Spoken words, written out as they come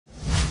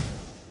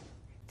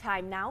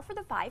Time now for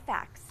the 5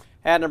 facts.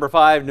 At number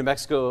 5, New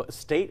Mexico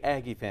State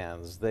Aggie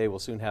fans. They will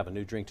soon have a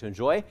new drink to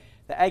enjoy.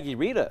 The Aggie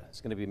Rita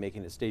is going to be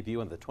making its debut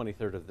on the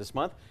 23rd of this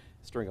month.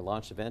 It's during a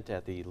launch event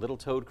at the Little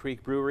Toad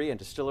Creek Brewery and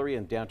Distillery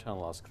in downtown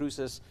Las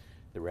Cruces.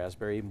 The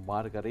raspberry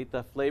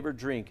margarita flavored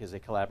drink is a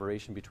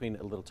collaboration between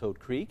Little Toad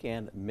Creek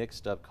and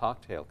Mixed Up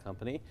Cocktail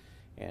Company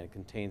and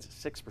contains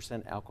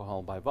 6%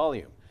 alcohol by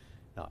volume.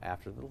 Now,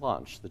 after the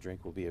launch, the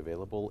drink will be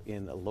available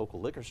in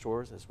local liquor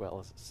stores as well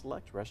as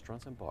select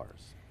restaurants and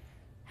bars.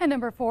 And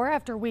number 4,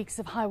 after weeks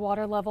of high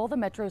water level, the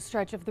metro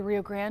stretch of the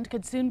Rio Grande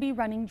could soon be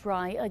running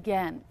dry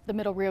again. The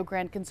Middle Rio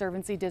Grande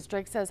Conservancy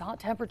District says hot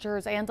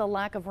temperatures and a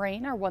lack of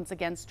rain are once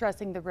again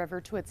stressing the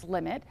river to its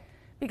limit.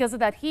 Because of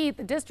that heat,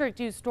 the district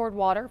used stored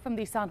water from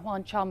the San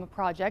Juan Chama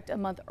project a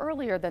month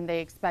earlier than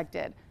they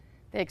expected.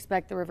 They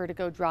expect the river to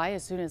go dry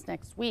as soon as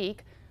next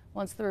week.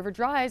 Once the river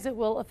dries, it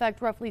will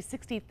affect roughly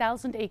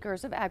 60,000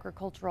 acres of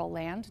agricultural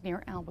land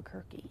near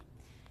Albuquerque.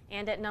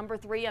 And at number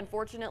 3,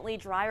 unfortunately,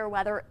 drier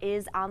weather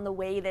is on the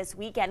way this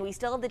weekend. We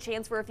still have the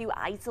chance for a few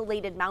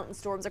isolated mountain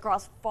storms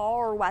across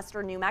far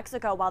western New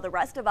Mexico, while the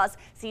rest of us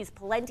sees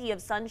plenty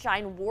of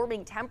sunshine,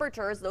 warming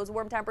temperatures. Those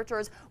warm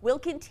temperatures will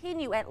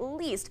continue at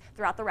least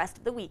throughout the rest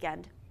of the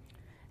weekend.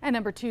 And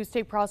number 2,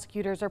 state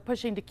prosecutors are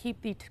pushing to keep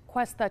the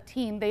Cuesta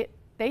teen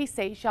they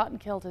say shot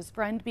and killed his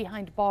friend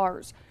behind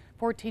bars.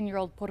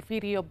 14-year-old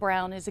Porfirio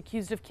Brown is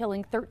accused of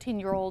killing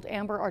 13-year-old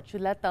Amber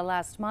Archuleta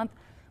last month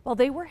while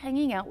they were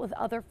hanging out with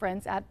other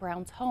friends at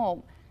Brown's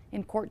home.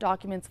 In court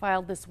documents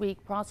filed this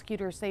week,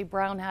 prosecutors say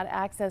Brown had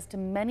access to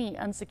many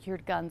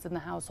unsecured guns in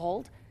the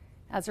household.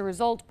 As a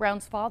result,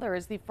 Brown's father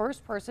is the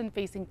first person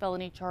facing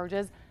felony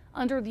charges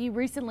under the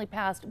recently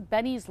passed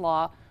Benny's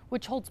Law,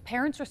 which holds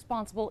parents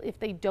responsible if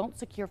they don't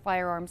secure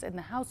firearms in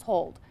the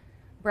household.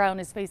 Brown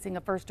is facing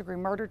a first-degree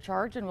murder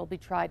charge and will be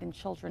tried in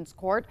children's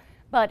court.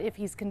 But if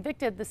he's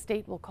convicted, the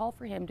state will call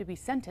for him to be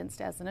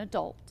sentenced as an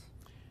adult.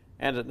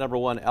 And at number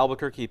 1,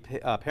 Albuquerque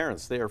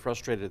parents, they are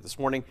frustrated this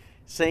morning,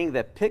 saying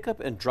that pickup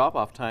and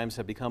drop-off times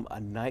have become a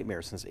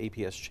nightmare since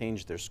APS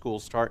changed their school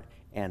start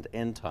and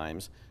end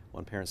times.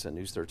 One parent sent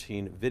News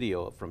 13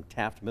 video from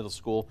Taft Middle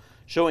School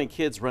showing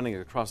kids running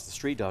across the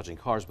street dodging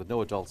cars with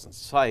no adults in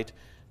sight.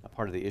 Now,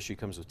 part of the issue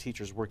comes with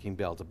teachers working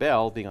bell to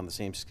bell, being on the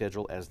same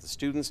schedule as the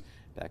students.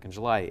 Back in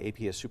July,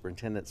 APS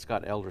Superintendent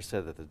Scott Elder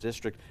said that the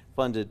district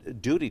funded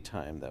duty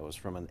time that was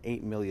from an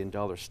 $8 million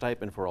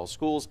stipend for all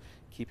schools,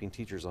 keeping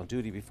teachers on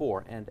duty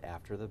before and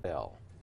after the bell.